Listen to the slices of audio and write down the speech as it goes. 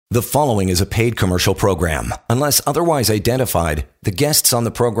The following is a paid commercial program. Unless otherwise identified, the guests on the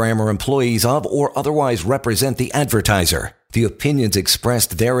program are employees of or otherwise represent the advertiser. The opinions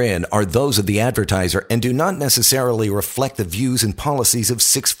expressed therein are those of the advertiser and do not necessarily reflect the views and policies of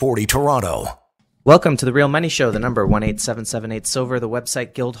 640 Toronto. Welcome to The Real Money Show, the number 18778-SILVER, the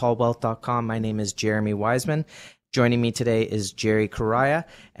website guildhallwealth.com. My name is Jeremy Wiseman. Joining me today is Jerry Correia,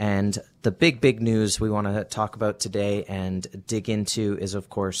 and the big news we want to talk about today and dig into is, of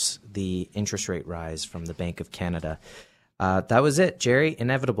course, the interest rate rise from the Bank of Canada. That was it, Jerry.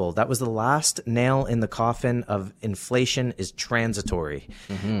 Inevitable. That was the last nail in the coffin of inflation is transitory.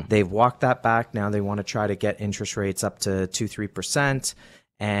 They've walked that back. Now they want to try to get interest rates up to 2-3%.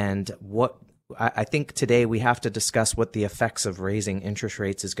 And what I think today we have to discuss what the effects of raising interest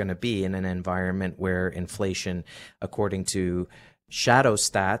rates is going to be in an environment where inflation, according to shadow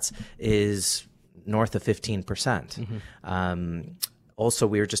stats, is north of 15%. Also,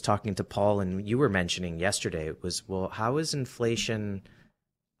 we were just talking to Paul, and you were mentioning yesterday, it was, well, how is inflation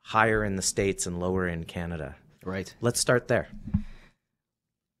higher in the States and lower in Canada? Right. Let's start there.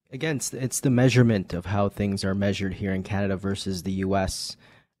 Again, it's the measurement of how things are measured here in Canada versus the U.S.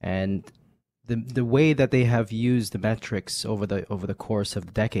 And the way that they have used the metrics over the course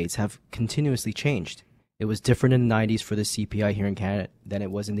of decades have continuously changed. It was different in the 90s for the CPI here in Canada than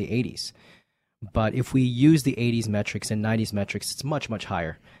it was in the 80s. But if we use the 80s metrics and 90s metrics, it's much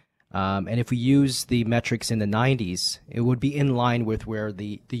higher. And if we use the metrics in the 90s, it would be in line with where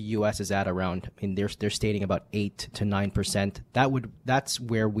the U.S. is at around. I mean, they're stating about 8 to 9%. That's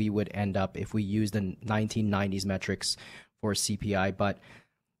where we would end up if we use the 1990s metrics for CPI. But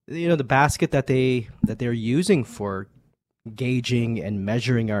you know, the basket that they're using for gauging and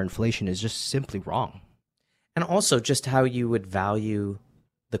measuring our inflation is just simply wrong. And also just how you would value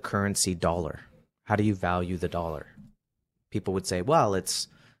the currency dollar. How do you value the dollar? People would say, well, it's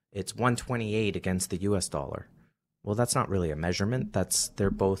 128 against the US dollar. Well, that's not really a measurement. They're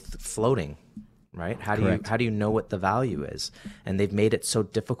both floating, right? How do you know what the value is? And they've made it so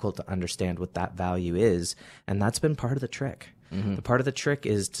difficult to understand what that value is, and that's been part of the trick. The part of the trick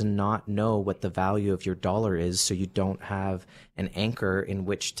is to not know what the value of your dollar is, so you don't have an anchor in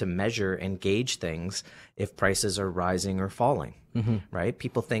which to measure and gauge things if prices are rising or falling, right?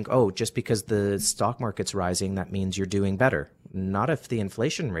 People think, oh, just because the stock market's rising, that means you're doing better. Not if the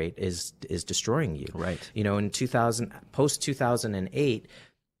inflation rate is destroying you. Right. You know, in post 2008,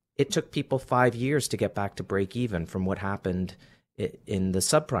 it took people 5 years to get back to break even from what happened in the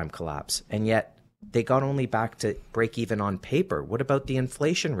subprime collapse, and yet they got only back to break even on paper. What about the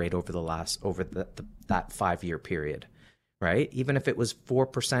inflation rate over that 5 year period, right? Even if it was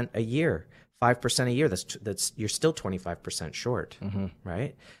 4% a year, 5% a year, that's you're still 25% short,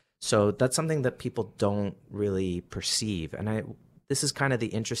 right? So that's something that people don't really perceive. And this is kind of the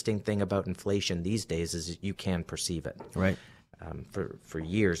interesting thing about inflation these days is you can perceive it. Right. For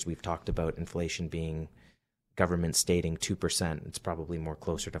years, we've talked about inflation being government stating 2%. It's probably more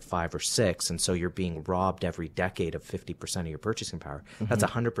closer to 5 or 6. And so you're being robbed every decade of 50% of your purchasing power. That's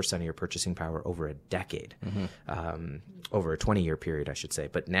 100% of your purchasing power over a decade, over a 20-year period, I should say.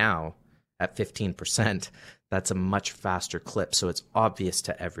 But now at 15%, that's a much faster clip. So it's obvious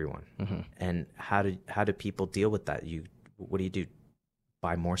to everyone. And how do people deal with that? What do you do?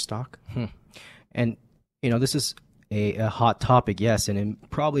 Buy more stock? And, you know, this is a hot topic, yes, and it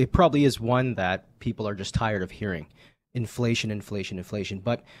probably is one that people are just tired of hearing. Inflation.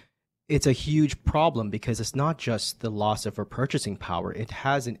 But it's a huge problem because it's not just the loss of our purchasing power. It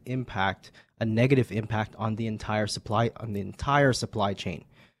has a negative impact on the entire supply chain.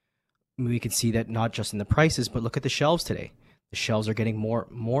 We can see that not just in the prices, but look at the shelves today. The shelves are getting more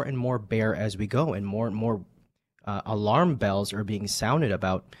and more bare as we go, and more alarm bells are being sounded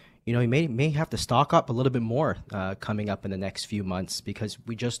about. You know, you may have to stock up a little bit more coming up in the next few months because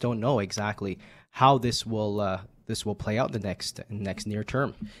we just don't know exactly how this will play out in the next near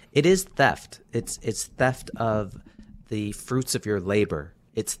term. It is theft. It's theft of the fruits of your labor.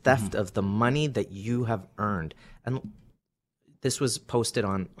 It's theft of the money that you have earned. And this was posted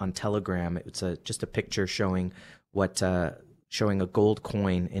on Telegram. It's just a picture showing showing a gold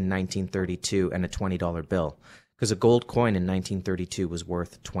coin in 1932 and a $20 bill. Because a gold coin in 1932 was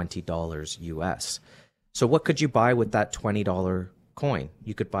worth $20 US. So what could you buy with that $20 coin?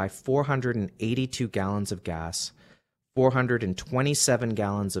 You could buy 482 gallons of gas, 427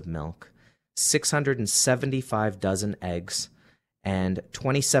 gallons of milk, 675 dozen eggs, and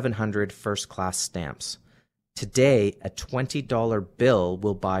 2,700 first-class stamps. Today, a $20 bill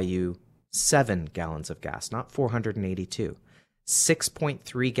will buy you 7 gallons of gas, not 482.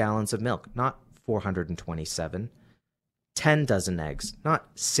 6.3 gallons of milk, not 427. 10 dozen eggs, not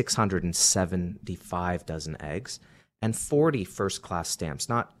 675 dozen eggs, and 40 first-class stamps,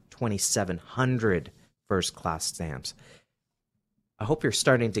 not 2,700 first-class stamps. I hope you're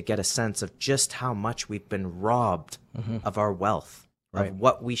starting to get a sense of just how much we've been robbed of our wealth, of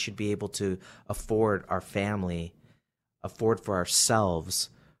what we should be able to afford our family, afford for ourselves,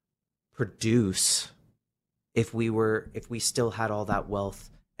 produce if we still had all that wealth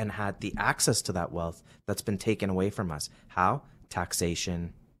and had the access to that wealth that's been taken away from us. How?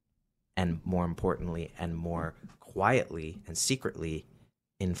 Taxation, and more importantly and more quietly and secretly,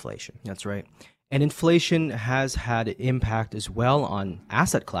 inflation. That's right. And inflation has had an impact as well on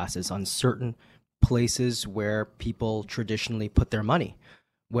asset classes, on certain places where people traditionally put their money,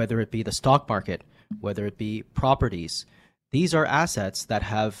 whether it be the stock market, whether it be properties. These are assets that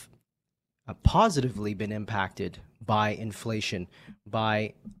have positively been impacted by inflation,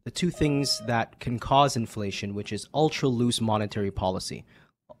 by the two things that can cause inflation, which is ultra loose monetary policy,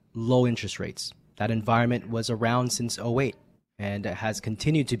 low interest rates. That environment was around since '08 and has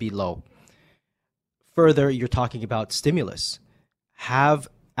continued to be low. Further, you're talking about stimulus. Have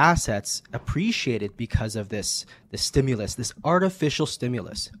assets appreciated because of this stimulus, this artificial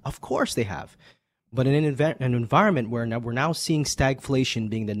stimulus? Of course they have. But in an environment where we're now seeing stagflation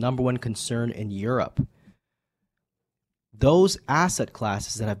being the number one concern in Europe, those asset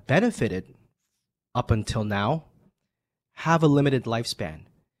classes that have benefited up until now have a limited lifespan.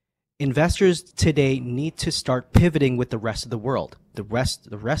 Investors today need to start pivoting with the rest of the world. The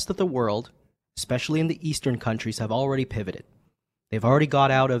rest of the world, especially in the Eastern countries, have already pivoted. They've already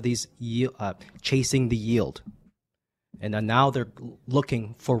got out of these chasing the yield. And then now they're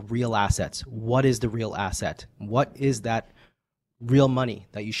looking for real assets. What is the real asset? What is that real money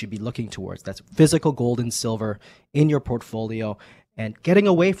that you should be looking towards? That's physical gold and silver in your portfolio, and getting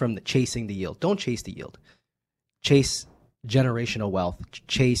away from chasing the yield. Don't chase the yield. Chase generational wealth.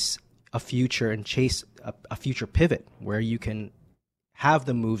 Chase a future, and chase a future pivot where you can have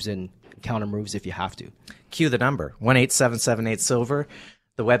the moves and counter moves if you have to. Cue the number, 18778-SILVER,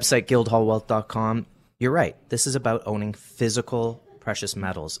 the website guildhallwealth.com. You're right. This is about owning physical precious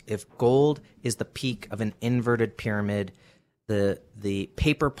metals. If gold is the peak of an inverted pyramid, the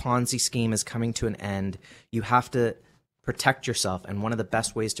paper Ponzi scheme is coming to an end, you have to protect yourself. And one of the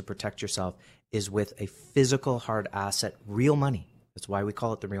best ways to protect yourself is with a physical hard asset, real money. That's why we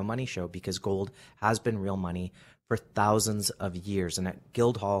call it the Real Money Show, because gold has been real money for thousands of years. And at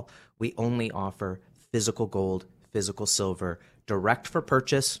Guildhall, we only offer physical gold, physical silver, direct for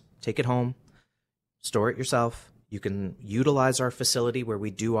purchase. Take it home, store it yourself. You can utilize our facility where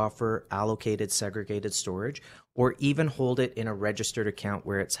we do offer allocated, segregated storage, or even hold it in a registered account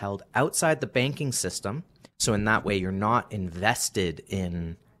where it's held outside the banking system. So in that way, you're not invested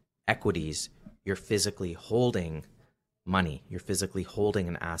in equities. You're physically holding money. You're physically holding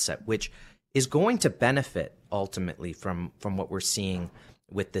an asset, which is going to benefit ultimately from what we're seeing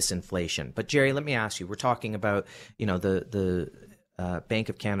with this inflation. But Jerry, let me ask you, we're talking about, the Bank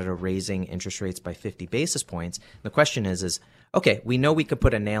of Canada raising interest rates by 50 basis points. The question is, okay, we know we could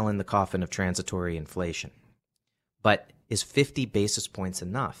put a nail in the coffin of transitory inflation, but is 50 basis points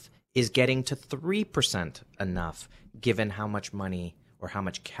enough? Is getting to 3% enough, given how much money or how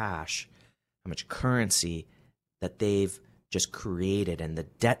much cash, how much currency that they've just created and the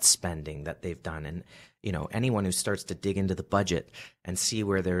debt spending that they've done? And anyone who starts to dig into the budget and see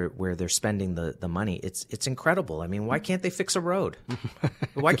where they're spending the money, it's incredible. I mean, why can't they fix a road?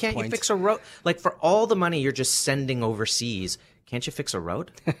 Why can't you fix a road? Like, for all the money you're just sending overseas, can't you fix a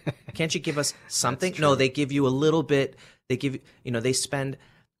road? Can't you give us something? No, they give you a little bit. They give you, they spend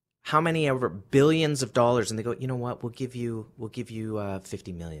how many ever billions of dollars, and they go, you know what? We'll give you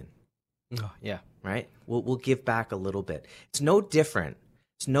 50 million. Oh, yeah. Right? We'll give back a little bit. It's no different.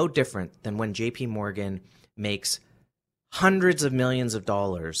 It's no different than when JP Morgan makes hundreds of millions of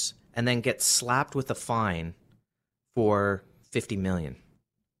dollars and then gets slapped with a fine for 50 million,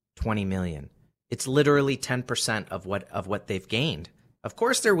 20 million. It's literally 10% of what they've gained. Of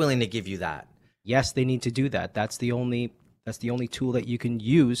course they're willing to give you that. Yes, they need to do that. That's the only tool that you can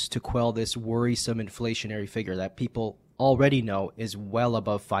use to quell this worrisome inflationary figure that people already know is well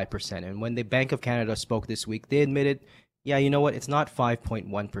above 5%. And when the Bank of Canada spoke this week, they admitted, yeah, you know what? It's not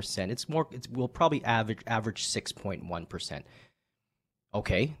 5.1%. We'll probably average 6.1%.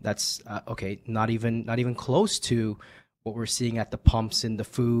 Okay, that's okay. Not even close to what we're seeing at the pumps in the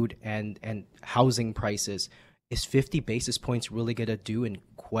food and housing prices. Is 50 basis points really going to do and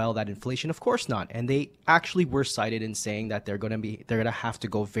quell that inflation? Of course not. And they actually were cited in saying that they're going to have to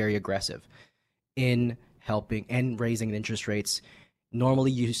go very aggressive in helping and raising interest rates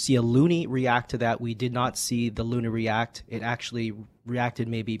Normally, you see a loonie react to that. We did not see the loonie react. It actually reacted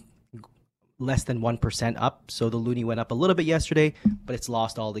maybe less than 1% up. So the loonie went up a little bit yesterday, but it's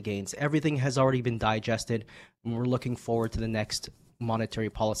lost all the gains. Everything has already been digested, and we're looking forward to the next monetary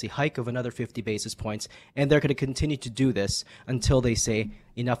policy hike of another 50 basis points. And they're going to continue to do this until they say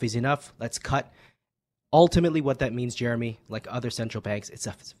enough is enough. Let's cut. Ultimately, what that means, Jeremy, like other central banks, it's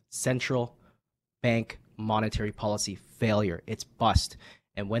a central bank monetary policy failure. It's bust.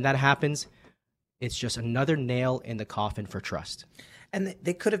 And when that happens, it's just another nail in the coffin for trust. And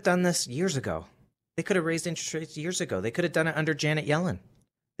they could have done this years ago. They could have raised interest rates years ago. They could have done it under Janet Yellen.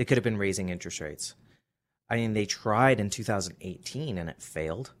 They could have been raising interest rates. I mean, they tried in 2018 and it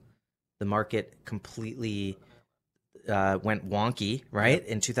failed. The market completely went wonky, right?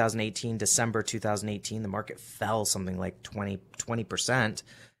 In 2018, December 2018, the market fell something like 20%.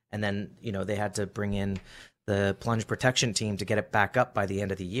 And then, they had to bring in the plunge protection team to get it back up by the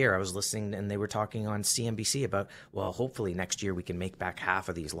end of the year. I was listening and they were talking on CNBC about, well, hopefully next year we can make back half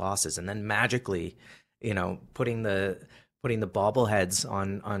of these losses. And then magically, putting the bobbleheads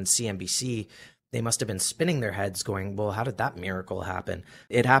on CNBC, they must have been spinning their heads going, well, how did that miracle happen?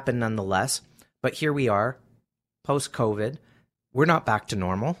 It happened nonetheless. But here we are, post-COVID. We're not back to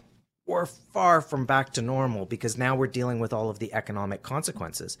normal. We're far from back to normal because now we're dealing with all of the economic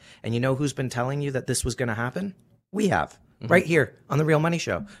consequences. And you know who's been telling you that this was going to happen? We have, right here on The Real Money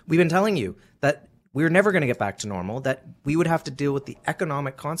Show. We've been telling you that we're never going to get back to normal, that we would have to deal with the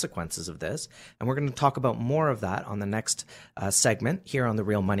economic consequences of this. And we're going to talk about more of that on the next segment here on The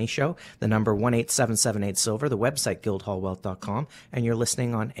Real Money Show. The number 18778-SILVER, the website guildhallwealth.com, and you're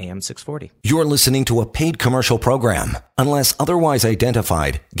listening on AM 640. You're listening to a paid commercial program. Unless otherwise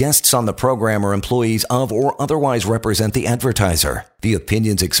identified, guests on the program are employees of or otherwise represent the advertiser. The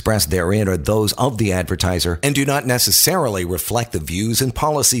opinions expressed therein are those of the advertiser and do not necessarily reflect the views and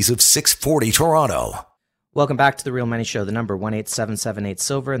policies of 640 Toronto. Welcome back to The Real Money Show, the number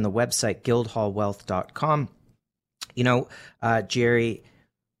 18778-SILVER, and the website guildhallwealth.com. Jerry,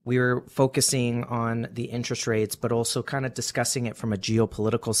 we were focusing on the interest rates, but also kind of discussing it from a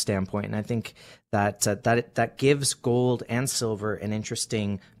geopolitical standpoint. And I think that that gives gold and silver an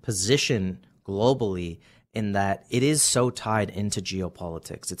interesting position globally in that it is so tied into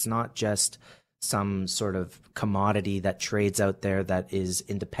geopolitics. It's not just some sort of commodity that trades out there that is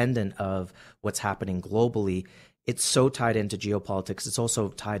independent of what's happening globally. It's so tied into geopolitics. It's also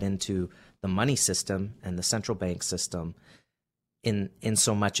tied into the money system and the central bank system in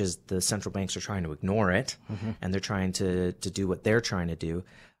so much as the central banks are trying to ignore it and they're trying to do what they're trying to do.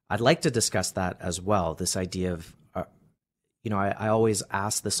 I'd like to discuss that as well, this idea of, I always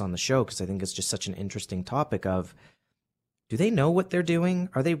ask this on the show because I think it's just such an interesting topic of, do they know what they're doing?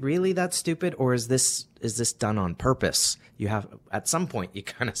 Are they really that stupid, or is this done on purpose? You have, at some point, you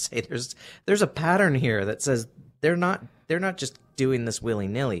kind of say there's a pattern here that says they're not just doing this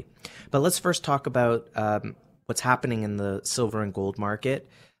willy-nilly. But let's first talk about what's happening in the silver and gold market.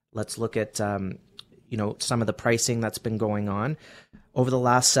 Let's look at some of the pricing that's been going on. Over the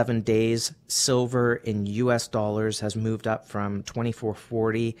last 7 days, silver in US dollars has moved up from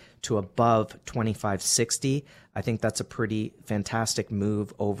 $24.40 to above $25.60. I think that's a pretty fantastic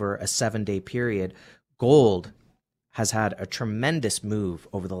move over a 7-day period. Gold has had a tremendous move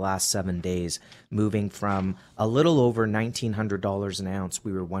over the last 7 days, moving from a little over $1,900 an ounce.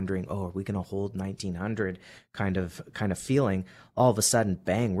 We were wondering, are we going to hold 1,900 kind of feeling? All of a sudden,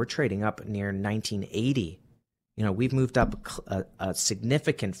 bang, we're trading up near 1,980. We've moved up a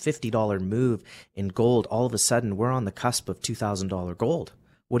significant $50 move in gold. All of a sudden, we're on the cusp of $2,000 gold.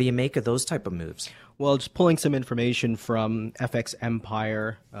 What do you make of those type of moves? Well, just pulling some information from FX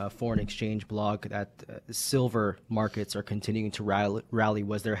Empire, foreign exchange blog, that silver markets are continuing to rally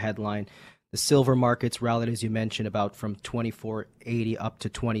was their headline. The silver markets rallied, as you mentioned, about from 24.80 up to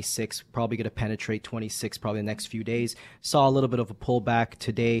 26, probably going to penetrate 26 probably the next few days. Saw a little bit of a pullback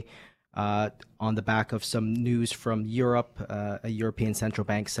today. On the back of some news from Europe, a European central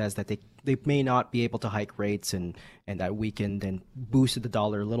bank says that they may not be able to hike rates, and that weakened and boosted the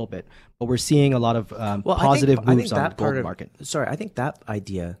dollar a little bit. But we're seeing a lot of positive moves on the gold market. Sorry, I think that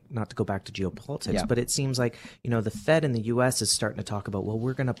idea, not to go back to geopolitics, but it seems like the Fed in the U.S. is starting to talk about, well,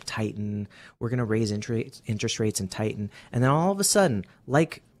 we're going to tighten, we're going to raise interest rates and tighten, and then all of a sudden,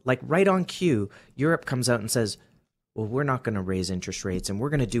 like right on cue, Europe comes out and says, well, we're not going to raise interest rates, and we're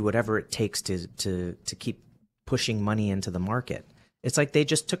going to do whatever it takes to keep pushing money into the market. It's like they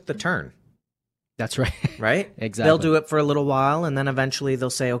just took the turn. That's right. Right? Exactly. They'll do it for a little while, and then eventually they'll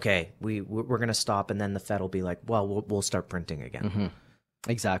say, okay, we're going to stop, and then the Fed will be like, well, we'll start printing again.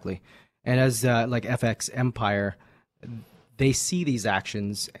 Exactly. And as like FX Empire, they see these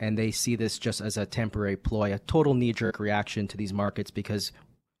actions and they see this just as a temporary ploy, a total knee-jerk reaction to these markets, because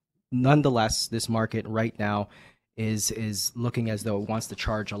nonetheless, this market right now is looking as though it wants to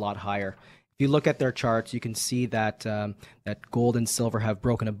charge a lot higher. If you look at their charts, you can see that that gold and silver have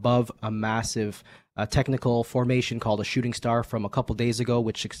broken above a massive technical formation called a shooting star from a couple days ago,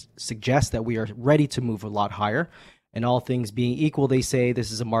 which suggests that we are ready to move a lot higher. And all things being equal, they say this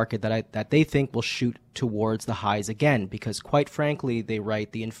is a market that they think will shoot towards the highs again, because quite frankly, they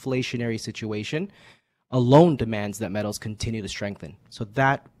write, the inflationary situation alone demands that metals continue to strengthen. So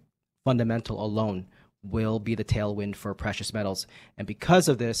that fundamental alone will be the tailwind for precious metals. And because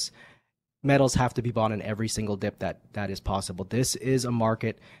of this, metals have to be bought in every single dip that is possible. This is a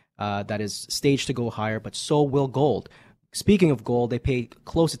market that is staged to go higher, but so will gold. Speaking of gold, they pay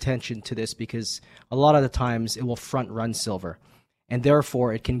close attention to this because a lot of the times it will front run silver, and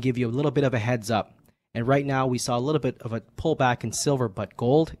therefore it can give you a little bit of a heads up. And right now we saw a little bit of a pullback in silver, but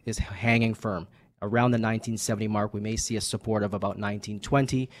gold is hanging firm. Around the 1970 mark, we may see a support of about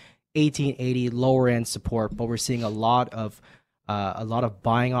 1920, 1880, lower end support, but we're seeing a lot of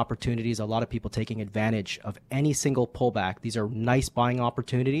buying opportunities, a lot of people taking advantage of any single pullback. These are nice buying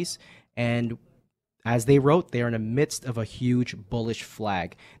opportunities, and as they wrote, they are in the midst of a huge bullish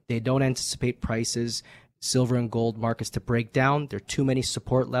flag. They don't anticipate prices, silver and gold markets, to break down. There are too many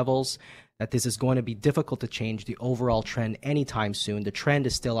support levels that this is going to be difficult to change the overall trend anytime soon. The trend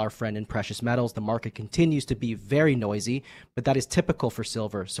is still our friend in precious metals. The market continues to be very noisy, but that is typical for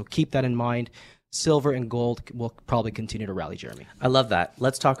silver. So keep that in mind. Silver and gold will probably continue to rally, Jeremy. I love that.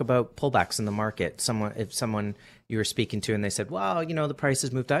 Let's talk about pullbacks in the market. If someone you were speaking to and they said, well, the price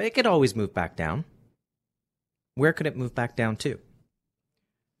has moved up, it could always move back down. Where could it move back down to?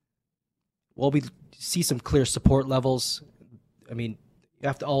 Well, we see some clear support levels. I mean, you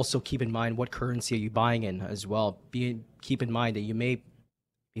have to also keep in mind what currency are you buying in as well. Keep in mind that you may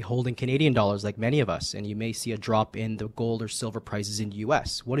be holding Canadian dollars like many of us, and you may see a drop in the gold or silver prices in the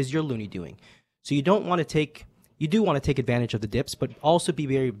U.S. What is your loonie doing? So you do want to take advantage of the dips, but also be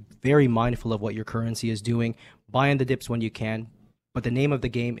very, very mindful of what your currency is doing. Buy in the dips when you can. But the name of the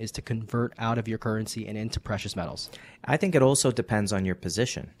game is to convert out of your currency and into precious metals. I think it also depends on your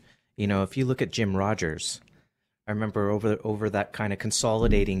position. If you look at Jim Rogers, I remember over that kind of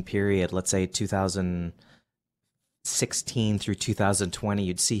consolidating period, let's say 2016 through 2020,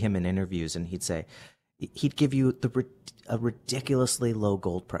 you'd see him in interviews and he'd give you a ridiculously low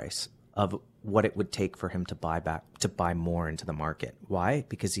gold price of what it would take for him to buy more into the market. Why?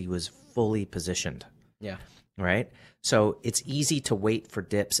 Because he was fully positioned. Yeah. Right? So it's easy to wait for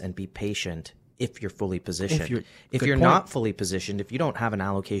dips and be patient if you're fully positioned. If you're not fully positioned, if you don't have an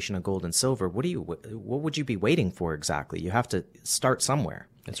allocation of gold and silver, what would you be waiting for exactly? You have to start somewhere.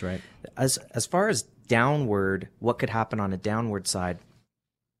 That's right. As far as downward, what could happen on a downward side?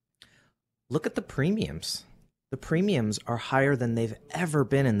 Look at the premiums. The premiums are higher than they've ever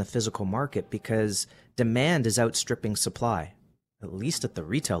been in the physical market because demand is outstripping supply, at least at the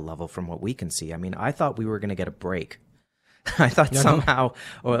retail level from what we can see. I mean, I thought we were going to get a break. I thought somehow,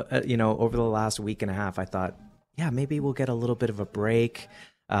 over the last week and a half, I thought, yeah, maybe we'll get a little bit of a break,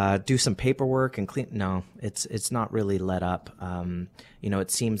 do some paperwork and clean. No, it's not really let up.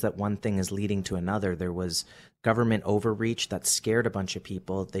 It seems that one thing is leading to another. There was government overreach that scared a bunch of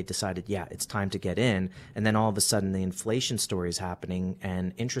people. They decided, yeah, it's time to get in. And then all of a sudden the inflation story is happening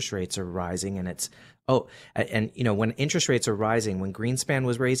and interest rates are rising. And when interest rates are rising, when Greenspan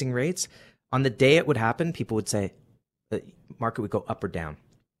was raising rates, on the day it would happen, people would say the market would go up or down.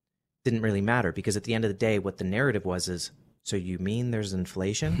 Didn't really matter because at the end of the day, what the narrative is, so you mean there's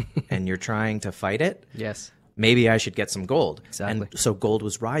inflation and you're trying to fight it? Yes. Maybe Maybe I should get some gold. Exactly. And so gold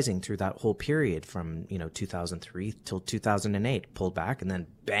was rising through that whole period from 2003 till 2008, pulled back and then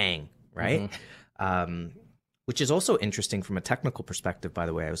bang, right? Mm-hmm. Which is also interesting from a technical perspective, by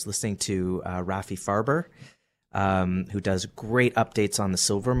the way. I was listening to Rafi Farber, who does great updates on the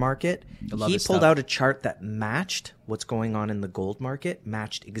silver market. He pulled out a chart that matched what's going on in the gold market,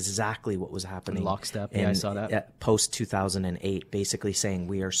 matched exactly what was happening. In lockstep, yeah, I saw that. Post 2008, basically saying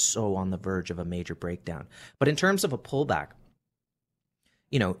we are so on the verge of a major breakdown. But in terms of a pullback,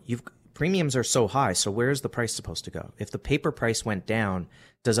 premiums are so high, so where's the price supposed to go? If the paper price went down,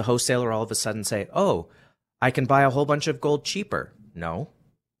 does a wholesaler all of a sudden say, oh, I can buy a whole bunch of gold cheaper? No,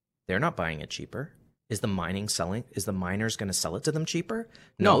 they're not buying it cheaper. Is the miners going to sell it to them cheaper?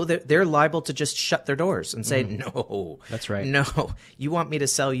 No, they're liable to just shut their doors and say, no. That's right. No, you want me to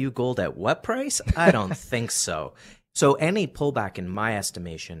sell you gold at what price? I don't think so. So any pullback, in my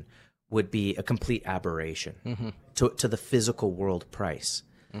estimation, would be a complete aberration to the physical world price.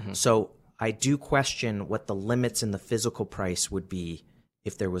 Mm-hmm. So I do question what the limits in the physical price would be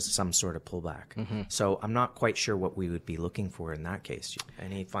if there was some sort of pullback. Mm-hmm. So I'm not quite sure what we would be looking for in that case.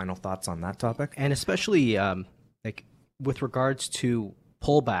 Any final thoughts on that topic? And especially like with regards to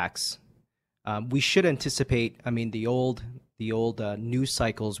pullbacks, we should anticipate. I mean, the old news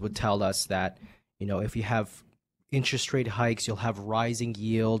cycles would tell us that, you know, if you have interest rate hikes, you'll have rising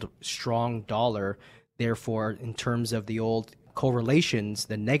yield, strong dollar. Therefore, in terms of the old correlations,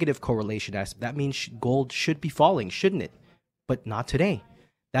 the negative correlation aspect, that means gold should be falling, shouldn't it? But not today.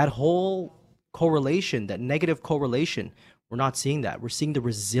 That whole correlation, that negative correlation, we're not seeing that. We're seeing the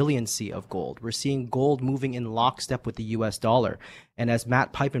resiliency of gold. We're seeing gold moving in lockstep with the US dollar. And as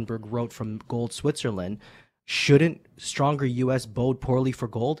Matt Piepenburg wrote from Gold Switzerland, shouldn't stronger US bode poorly for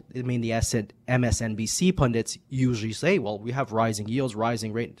gold? I mean, the MSNBC pundits usually say, well, we have rising yields,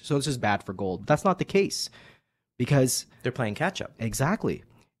 rising rate, so this is bad for gold. That's not the case, because they're playing catch up. Exactly.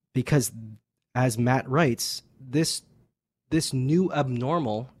 Because as Matt writes, this new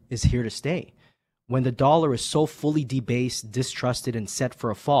abnormal is here to stay. When the dollar is so fully debased, distrusted, and set for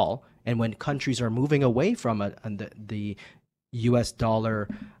a fall, and when countries are moving away from the U.S. dollar,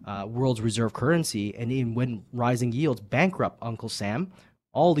 world's reserve currency, and even when rising yields bankrupt Uncle Sam,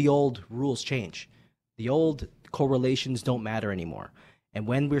 all the old rules change. The old correlations don't matter anymore. And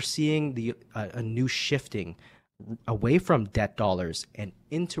when we're seeing a new shifting away from debt dollars and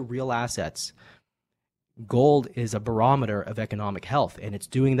into real assets, gold is a barometer of economic health, and it's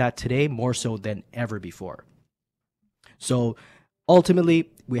doing that today more so than ever before. So ultimately,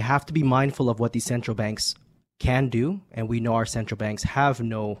 we have to be mindful of what these central banks can do, and we know our central banks have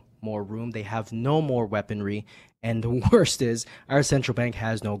no more room. They have no more weaponry, and the worst is our central bank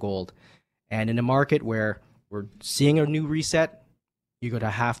has no gold. And in a market where we're seeing a new reset, you're going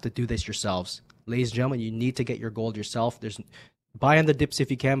to have to do this yourselves. Ladies and gentlemen, you need to get your gold yourself. Buy on the dips if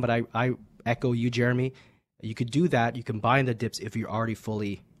you can, but I echo you, Jeremy. You could do that. You can buy in the dips if you're already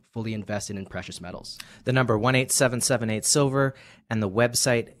fully invested in precious metals. The number 18778 silver and the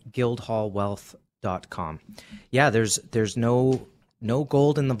website guildhallwealth.com. Yeah, there's no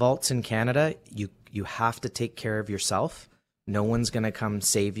gold in the vaults in Canada. You have to take care of yourself. No one's going to come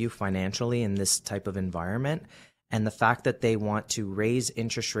save you financially in this type of environment. And the fact that they want to raise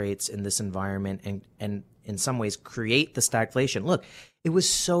interest rates in this environment and in some ways create the stagflation. Look, it was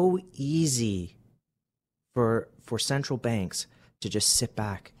so easy for central banks to just sit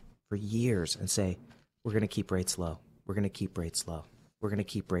back for years and say, we're going to keep rates low. We're going to keep rates low. We're going to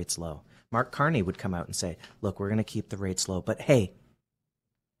keep rates low. Mark Carney would come out and say, look, we're going to keep the rates low. But hey,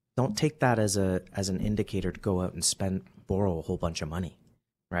 don't take that as an indicator to go out and borrow a whole bunch of money,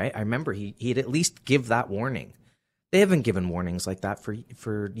 right? I remember he'd at least give that warning. They haven't given warnings like that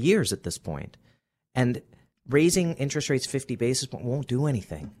for years at this point. And raising interest rates 50 basis points won't do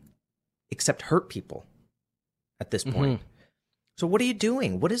anything except hurt people at this point. Mm-hmm. So what are you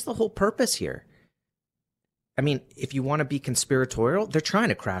doing? What is the whole purpose here? I mean, if you want to be conspiratorial, they're trying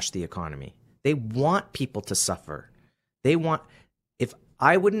to crash the economy. They want people to suffer. If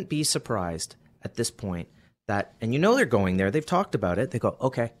I wouldn't be surprised at this point that, and you know they're going there, they've talked about it. They go,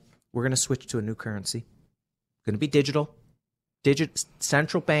 okay, we're going to switch to a new currency. Going to be digital,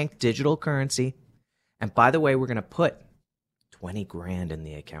 central bank digital currency. And by the way, we're going to put 20 grand in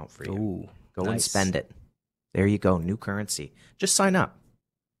the account for you. Ooh, go nice. And spend it. There you go. New currency. Just sign up.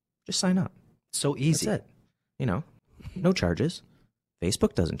 So easy. That's it. You know, no charges.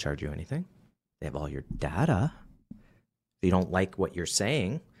 Facebook doesn't charge you anything. They have all your data. If you don't like what you're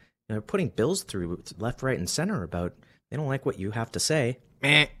saying, they're putting bills through left, right, and center about they don't like what you have to say.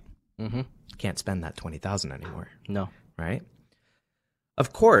 Mm-hmm. Can't spend that $20,000 anymore. No. Right?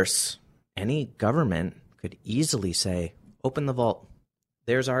 Of course, any government could easily say, open the vault.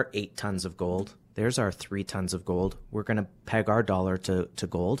 There's our 8 tons of gold. There's our 3 tons of gold. We're going to peg our dollar to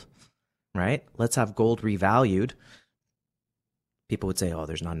gold, right? Let's have gold revalued. People would say, oh,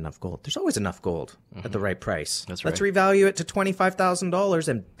 there's not enough gold. There's always enough gold at the right price. That's Let's right. revalue it to $25,000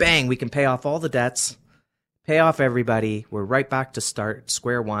 and bang, we can pay off all the debts, pay off everybody. We're right back to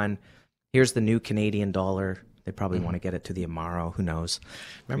square one. Here's the new Canadian dollar. They probably want to get it to the Amaro. Who knows?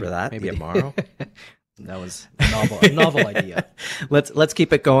 Remember that? Maybe. The Amaro? That was a novel idea. Let's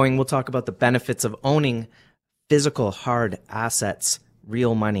keep it going. We'll talk about the benefits of owning physical hard assets,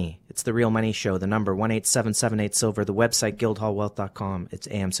 real money. It's the Real Money Show. The number 18778 silver. The website guildhallwealth.com. It's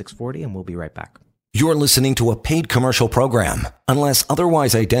AM 640, and we'll be right back. You're listening to a paid commercial program. Unless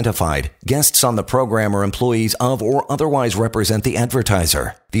otherwise identified, guests on the program are employees of or otherwise represent the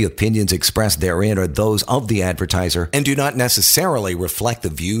advertiser. The opinions expressed therein are those of the advertiser and do not necessarily reflect the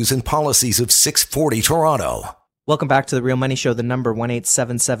views and policies of 640 Toronto. Welcome back to the Real Money Show, the number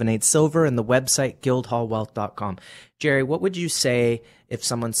 18778 silver and the website guildhallwealth.com. Jerry, what would you say if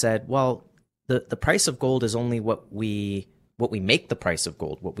someone said, well, the price of gold is only what we make the price of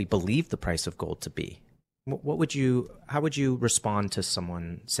gold, what we believe the price of gold to be? How would you respond to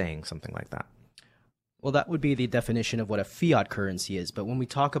someone saying something like that? Well, that would be the definition of what a fiat currency is. But when we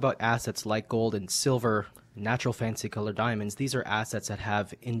talk about assets like gold and silver, natural fancy color diamonds, these are assets that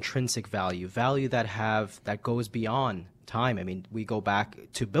have intrinsic value that goes beyond time. I mean, we go back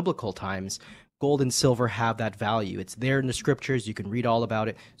to biblical times. Gold and silver have that value. It's there in the scriptures. You can read all about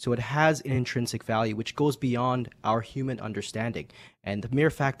it. So it has an intrinsic value, which goes beyond our human understanding. And the mere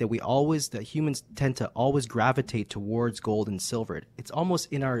fact that humans tend to always gravitate towards gold and silver, it's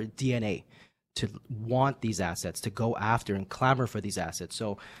almost in our DNA to want these assets, to go after and clamor for these assets.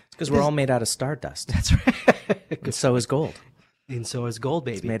 So because we're all made out of stardust. That's right. And so is gold. And so is gold,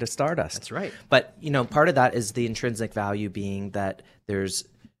 baby. It's made of stardust. That's right. But, part of that is the intrinsic value being that there's,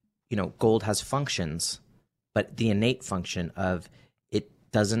 gold has functions, but the innate function of it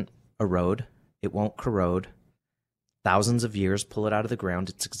doesn't erode, it won't corrode. Thousands of years, pull it out of the ground,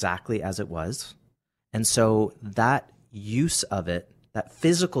 it's exactly as it was. And so that use of it, that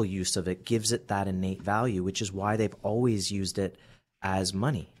physical use of it, gives it that innate value, which is why they've always used it as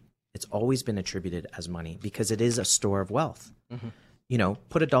money. It's always been attributed as money because it is a store of wealth. Mm-hmm.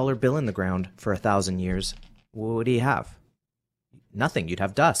 Put a dollar bill in the ground for 1,000 years. What do you have? Nothing. You'd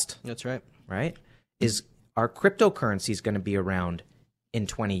have dust. That's right. Right? Is our cryptocurrencies going to be around in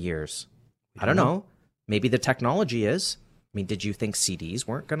 20 years? I don't know. Maybe the technology is. I mean, did you think CDs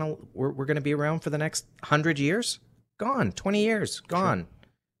were going to be around for the next 100 years? Gone. 20 years. Gone. Sure.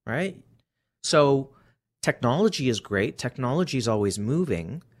 Right? So technology is great. Technology is always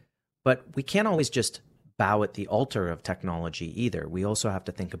moving, but we can't always just bow at the altar of technology either. We also have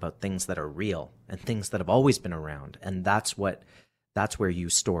to think about things that are real and things that have always been around, and that's where you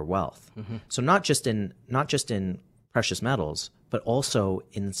store wealth. Mm-hmm. So not just in precious metals, but also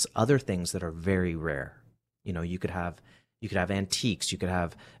in other things that are very rare. You could have antiques, you could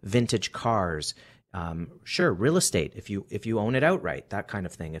have vintage cars. Sure, real estate if you own it outright, that kind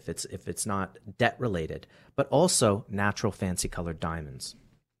of thing. If it's not debt related, but also natural fancy colored diamonds.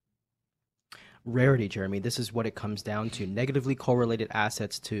 Rarity, Jeremy. This is what it comes down to. Negatively correlated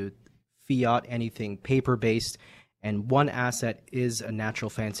assets to fiat, anything paper based, and one asset is a natural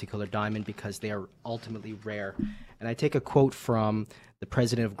fancy colored diamond because they are ultimately rare. And I take a quote from the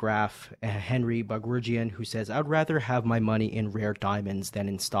president of Graph, Henry Bagurgian, who says, "I'd rather have my money in rare diamonds than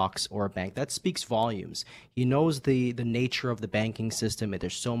in stocks or a bank." That speaks volumes. He knows the nature of the banking system.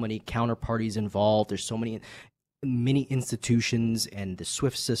 There's so many counterparties involved. There's so many institutions and the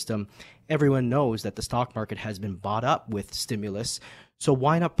SWIFT system. Everyone knows that the stock market has been bought up with stimulus. So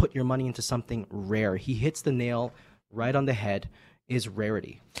why not put your money into something rare? He hits the nail right on the head, is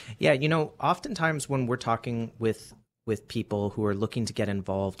rarity. Yeah, oftentimes when we're talking with people who are looking to get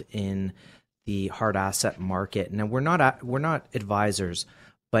involved in the hard asset market, and we're not advisors,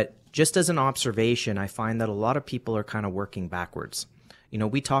 but just as an observation, I find that a lot of people are kind of working backwards.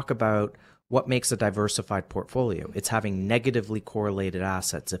 We talk about what makes a diversified portfolio. It's having negatively correlated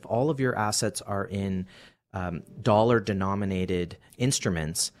assets. If all of your assets are in dollar-denominated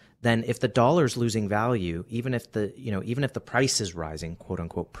instruments, then if the dollar's losing value, even if the price is rising, quote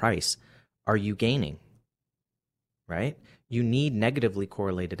unquote price, are you gaining? Right? You need negatively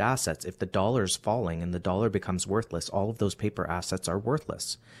correlated assets. If the dollar's falling and the dollar becomes worthless, all of those paper assets are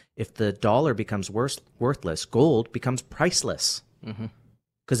worthless. If the dollar becomes worthless, gold becomes priceless. Mm-hmm.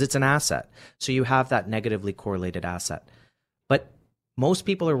 Because it's an asset. So you have that negatively correlated asset. But most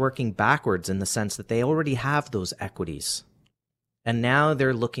people are working backwards in the sense that they already have those equities. And now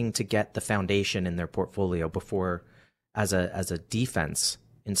they're looking to get the foundation in their portfolio before as a defense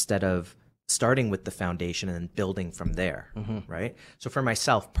instead of starting with the foundation and then building from there, mm-hmm. right? So for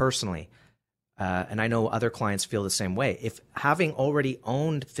myself personally, and I know other clients feel the same way, if having already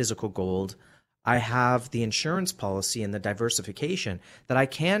owned physical gold, I have the insurance policy and the diversification that I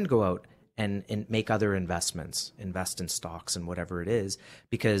can go out and make other investments, invest in stocks and whatever it is,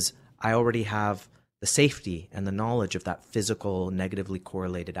 because I already have the safety and the knowledge of that physical negatively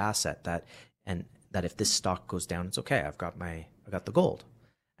correlated asset that if this stock goes down, it's okay. I've got the gold.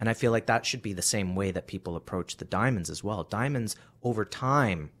 And I feel like that should be the same way that people approach the diamonds as well. Diamonds over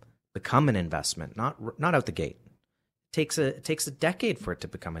time become an investment, not out the gate. It takes a decade for it to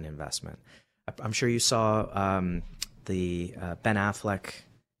become an investment. I'm sure you saw the Ben Affleck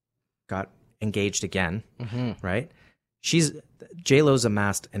got engaged again, mm-hmm. right? J-Lo's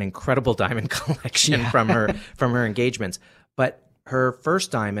amassed an incredible diamond collection from her engagements. But her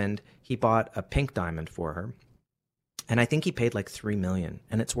first diamond, he bought a pink diamond for her. And I think he paid like $3 million,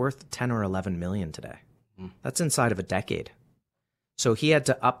 and it's worth 10 or 11 million today. That's inside of a decade. So he had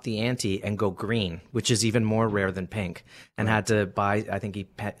to up the ante and go green, which is even more rare than pink, and had to buy, I think he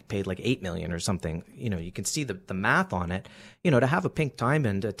paid like 8 million or something. You can see the math on it. To have a pink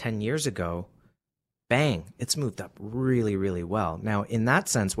diamond 10 years ago, bang, it's moved up really, really well. Now, in that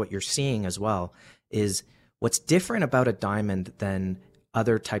sense, what you're seeing as well is what's different about a diamond than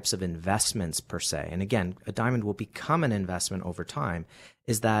other types of investments per se. And again, a diamond will become an investment over time,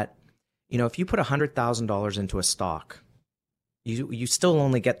 is that, if you put $100,000 into a stock, you still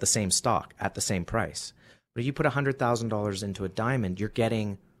only get the same stock at the same price. But if you put $100,000 into a diamond, you're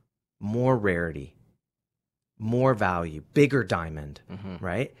getting more rarity, more value, bigger diamond,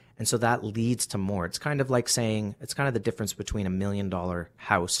 right? And so that leads to more. It's kind of like saying, it's kind of the difference between $1 million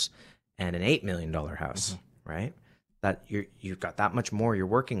house and an $8 million house, right? That you've got that much more you're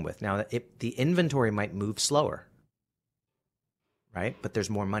working with. Now, the inventory might move slower, right? But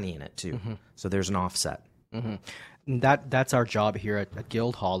there's more money in it too. So there's an offset. That's our job here at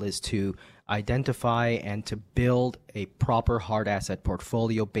Guildhall, is to identify and to build a proper hard asset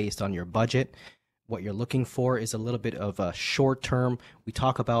portfolio based on your budget. What you're looking for is a little bit of a short term. We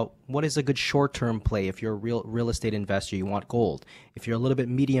talk about what is a good short term play. If you're a real estate investor, you want gold. If you're a little bit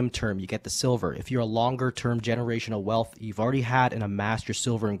medium term, you get the silver. If you're a longer term generational wealth, you've already had and amassed your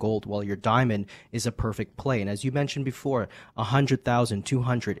silver and gold, while your diamond is a perfect play. And as you mentioned before, 100,000,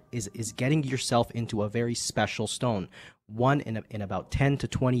 200 is getting yourself into a very special stone. One in about 10 to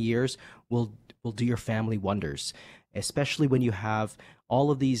 20 years will do your family wonders, especially when you have all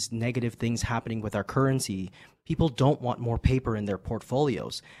of these negative things happening with our currency. People don't want more paper in their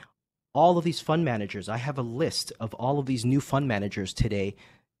portfolios. All of these fund managers, I have a list of all of these new fund managers today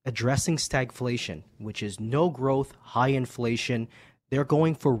addressing stagflation, which is no growth, high inflation. They're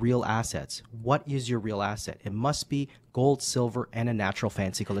going for real assets. What is your real asset? It must be gold, silver, and a natural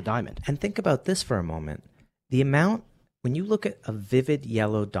fancy colored diamond. And think about this for a moment. The amount, when you look at a vivid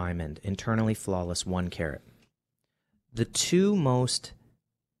yellow diamond, internally flawless, 1 carat, the two most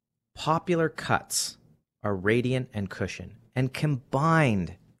popular cuts are radiant and cushion, and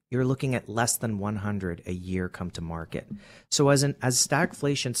combined you're looking at less than 100 a year come to market. So as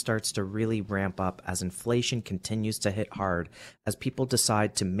stagflation starts to really ramp up, as inflation continues to hit hard, as people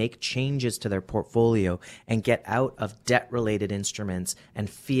decide to make changes to their portfolio and get out of debt related instruments and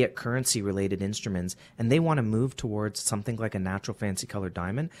fiat currency related instruments, and they want to move towards something like a natural fancy colored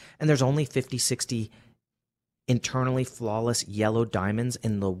diamond, and there's only 50, 60 internally flawless yellow diamonds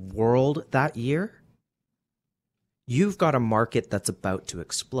in the world that year, you've got a market that's about to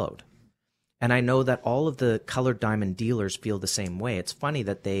explode. And I know that all of the colored diamond dealers feel the same way. It's funny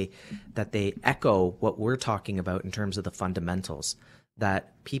that they echo what we're talking about in terms of the fundamentals,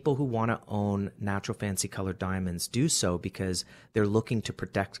 that people who want to own natural fancy colored diamonds do so because they're looking to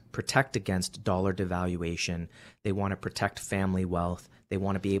protect against dollar devaluation. They want to protect family wealth. They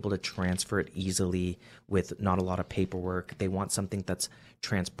want to be able to transfer it easily with not a lot of paperwork. They want something that's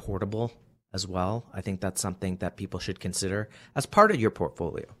transportable as well. I think that's something that people should consider as part of your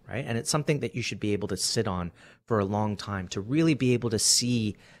portfolio, right? And it's something that you should be able to sit on for a long time to really be able to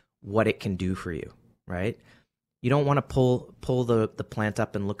see what it can do for you, right? You don't want to pull the plant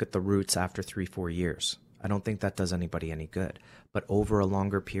up and look at the roots after 3-4 years. I don't think that does anybody any good. But over a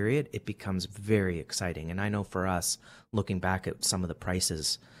longer period, it becomes very exciting. And I know for us, looking back at some of the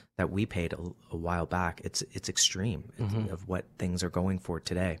prices that we paid a while back, it's extreme of what things are going for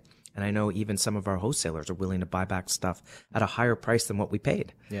today. And I know even some of our wholesalers are willing to buy back stuff at a higher price than what we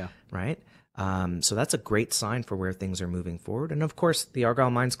paid. Yeah. Right? So that's a great sign for where things are moving forward. And of course, the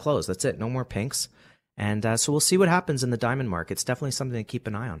Argyle mine's closed. That's it. No more pinks. And so we'll see what happens in the diamond market. It's definitely something to keep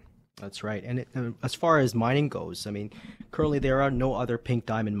an eye on. That's right. And as far as mining goes, I mean, currently there are no other pink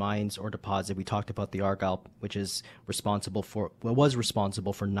diamond mines or deposit. We talked about the Argyle, which is was responsible for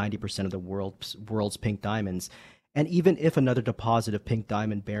 90% of the world's pink diamonds. And even if another deposit of pink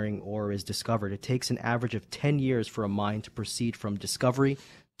diamond bearing ore is discovered, it takes an average of 10 years for a mine to proceed from discovery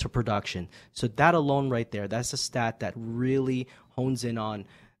to production. So that alone right there, that's a stat that really hones in on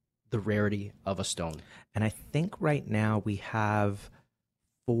the rarity of a stone. And I think right now we have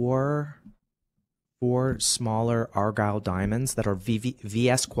four smaller Argyle diamonds that are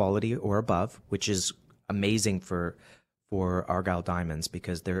VS quality or above, which is amazing for Argyle diamonds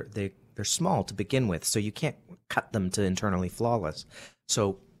because they're small to begin with, so you can't cut them to internally flawless.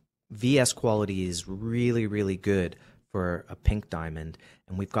 So VS quality is really, really good for a pink diamond,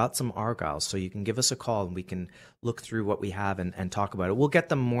 and we've got some argyles, so you can give us a call and we can look through what we have and talk about it. We'll get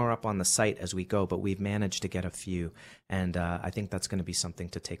them more up on the site as we go, but we've managed to get a few, and I think that's going to be something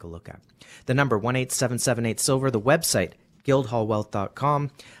to take a look at. The number 18778-SILVER, the website guildhallwealth.com.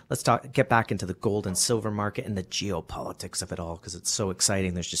 Let's get back into the gold and silver market and the geopolitics of it all, because it's so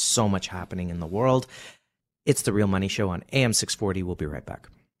exciting. There's just so much happening in the world. It's The Real Money Show on AM 640. We'll be right back.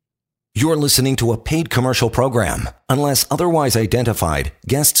 You're listening to a paid commercial program. Unless otherwise identified,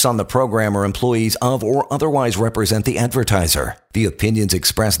 guests on the program are employees of or otherwise represent the advertiser. The opinions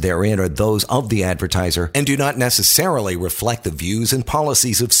expressed therein are those of the advertiser and do not necessarily reflect the views and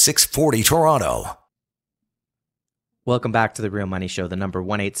policies of 640 Toronto. Welcome back to The Real Money Show, the number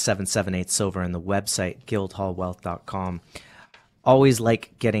 18778-SILVER, and the website guildhallwealth.com. Always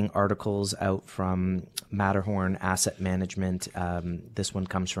like getting articles out from Matterhorn Asset Management. This one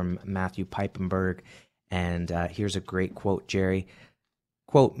comes from Matthew Piepenberg, and here's a great quote, Jerry.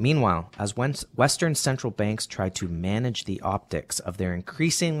 Quote, meanwhile, as Western central banks try to manage the optics of their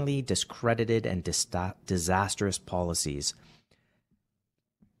increasingly discredited and disastrous policies,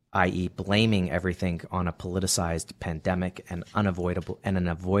 i.e. blaming everything on a politicized pandemic and an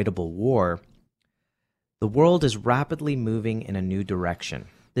avoidable war, the world is rapidly moving in a new direction.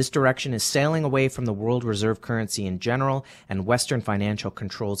 This direction is sailing away from the world reserve currency in general and Western financial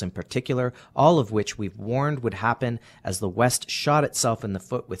controls in particular, all of which we've warned would happen as the West shot itself in the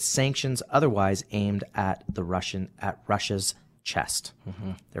foot with sanctions otherwise aimed at Russia's chest.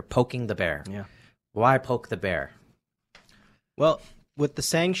 Mm-hmm. They're poking the bear. Yeah. Why poke the bear? Well, with the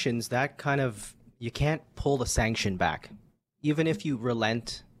sanctions, you can't pull the sanction back. Even if you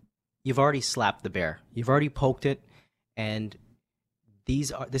relent, you've already slapped the bear. You've already poked it, and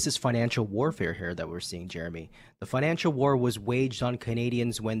this is financial warfare here that we're seeing, Jeremy. The financial war was waged on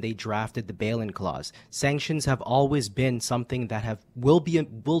Canadians when they drafted the bail-in clause. Sanctions have always been something that will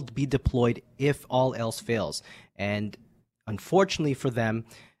be deployed if all else fails. And unfortunately for them,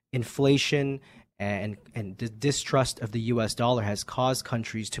 inflation and the distrust of the U.S. dollar has caused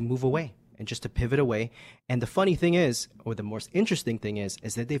countries to move away and just to pivot away. And the funny thing is, or the most interesting thing is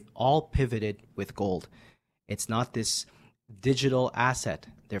that they've all pivoted with gold. It's not this digital asset.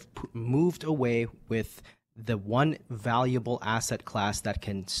 They've moved away with the one valuable asset class that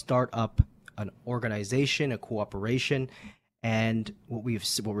can start up an organization, a cooperation. And what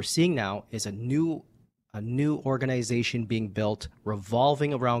we're seeing now is a new organization being built,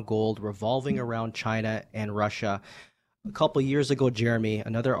 revolving around gold, revolving around China and Russia. A couple of years ago, Jeremy,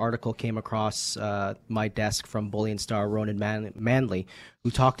 another article came across my desk from Bullion Star Ronan Manley,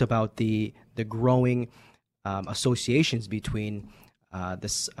 who talked about the growing associations between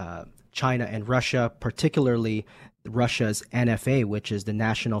China and Russia, particularly Russia's NFA, which is the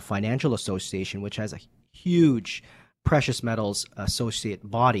National Financial Association, which has a huge precious metals associate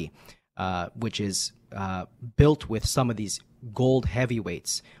body, which is built with some of these gold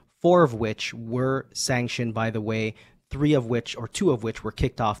heavyweights, 4 of which were sanctioned, by the way, 2 of which were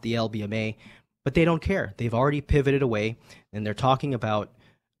kicked off the LBMA, but they don't care. They've already pivoted away, and they're talking about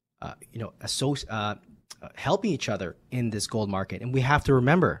helping each other in this gold market. And we have to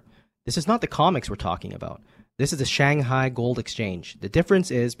remember, this is not the comics we're talking about. This is the Shanghai Gold Exchange. The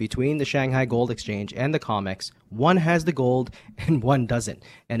difference is between the Shanghai Gold Exchange and the COMEX, one has the gold and one doesn't.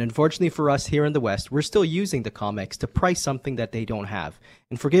 And unfortunately for us here in the West, we're still using the COMEX to price something that they don't have.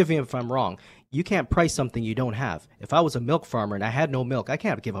 And forgive me if I'm wrong, you can't price something you don't have. If I was a milk farmer and I had no milk, I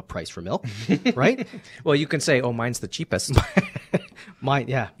can't give a price for milk, right? Well, you can say, oh, mine's the cheapest. My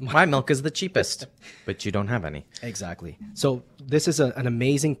milk is the cheapest, but you don't have any. Exactly. So this is an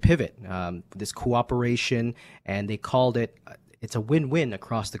amazing pivot, this cooperation, and they called it, it's a win-win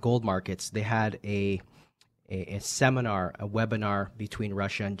across the gold markets. They had a seminar, a webinar between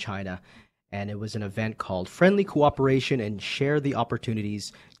Russia and China, and it was an event called Friendly Cooperation and Share the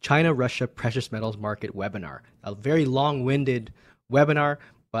Opportunities, China-Russia Precious Metals Market Webinar. A very long-winded webinar,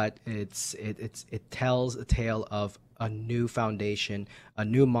 but it tells a tale of a new foundation, a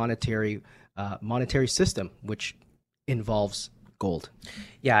new monetary system, which involves gold.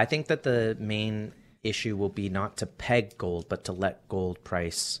 Yeah, I think that the main issue will be not to peg gold, but to let gold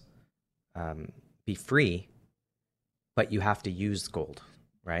price be free, but you have to use gold,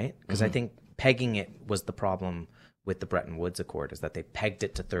 right? Because I think pegging it was the problem with the Bretton Woods Accord, is that they pegged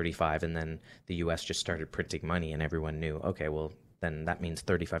it to 35, and then the U.S. just started printing money, and everyone knew, okay, well, then that means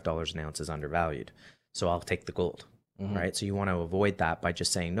 $35 an ounce is undervalued, so I'll take the gold, right? So you want to avoid that by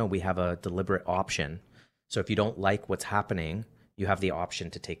just saying, no, we have a deliberate option. So if you don't like what's happening, you have the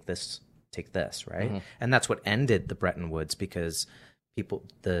option to take this, right? And that's what ended the Bretton Woods, because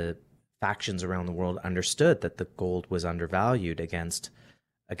the factions around the world understood that the gold was undervalued against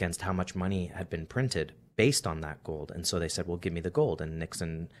how much money had been printed based on that gold. And so they said, well, give me the gold. And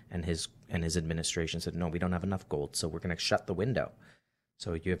Nixon and his administration said, no, we don't have enough gold, so we're going to shut the window.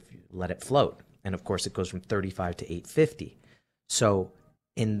 So you have let it float. And of course, it goes from 35 to 850. So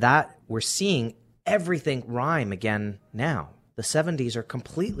in that, we're seeing everything rhyme again now. The 70s are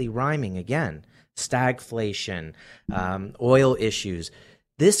completely rhyming again. Stagflation, oil issues.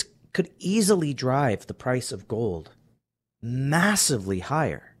 This could easily drive the price of gold massively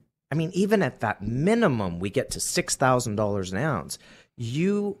higher. I mean, even at that minimum, we get to $6,000 an ounce.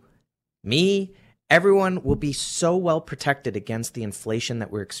 You, me, everyone will be so well protected against the inflation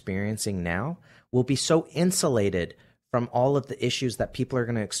that we're experiencing now. We'll be so insulated from all of the issues that people are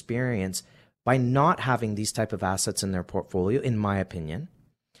going to experience by not having these type of assets in their portfolio, in my opinion.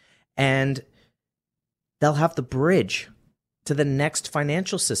 And they'll have the bridge to the next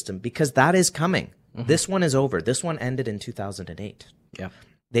financial system, because that is coming. Mm-hmm. This one is over. This one ended in 2008. Yeah.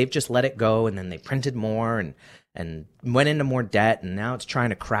 They've just let it go, and then they printed more and went into more debt, and now it's trying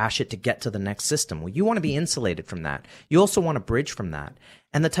to crash it to get to the next system. Well, you want to be insulated from that. You also want to bridge from that.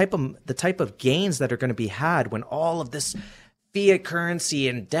 And the type of gains that are going to be had when all of this fiat currency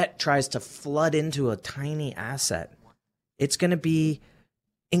and debt tries to flood into a tiny asset, it's going to be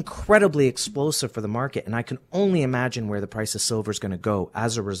incredibly explosive for the market. And I can only imagine where the price of silver is going to go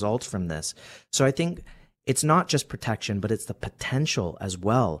as a result from this. So I think it's not just protection, but it's the potential as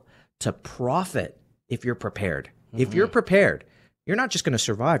well to profit if you're prepared. Mm-hmm. If you're prepared, you're not just going to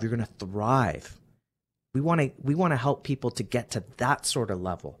survive, you're going to thrive. We want to help people to get to that sort of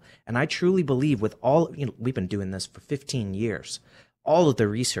level. And I truly believe with all, we've been doing this for 15 years. All of the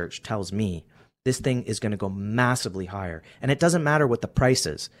research tells me this thing is going to go massively higher. And it doesn't matter what the price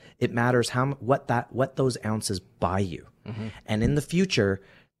is. It matters what those ounces buy you. Mm-hmm. And in the future,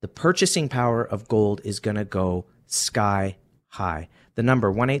 the purchasing power of gold is going to go sky high. The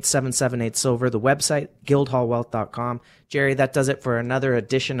number 1-877-8-SILVER, the website guildhallwealth.com. Jerry, that does it for another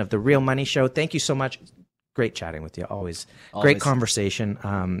edition of The Real Money Show. Thank you so much. Great chatting with you. Always. Great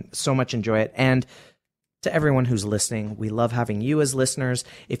conversation. So much enjoy it. And to everyone who's listening, we love having you as listeners.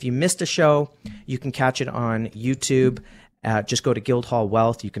 If you missed a show, you can catch it on YouTube. Just go to Guildhall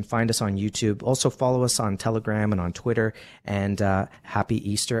Wealth. You can find us on YouTube. Also follow us on Telegram and on Twitter. And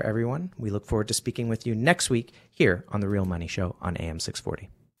happy Easter, everyone. We look forward to speaking with you next week here on The Real Money Show on AM 640.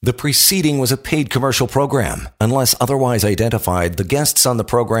 The preceding was a paid commercial program. Unless otherwise identified, the guests on the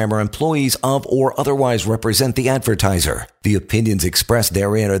program are employees of or otherwise represent the advertiser. The opinions expressed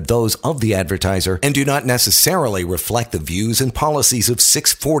therein are those of the advertiser and do not necessarily reflect the views and policies of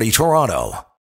 640 Toronto.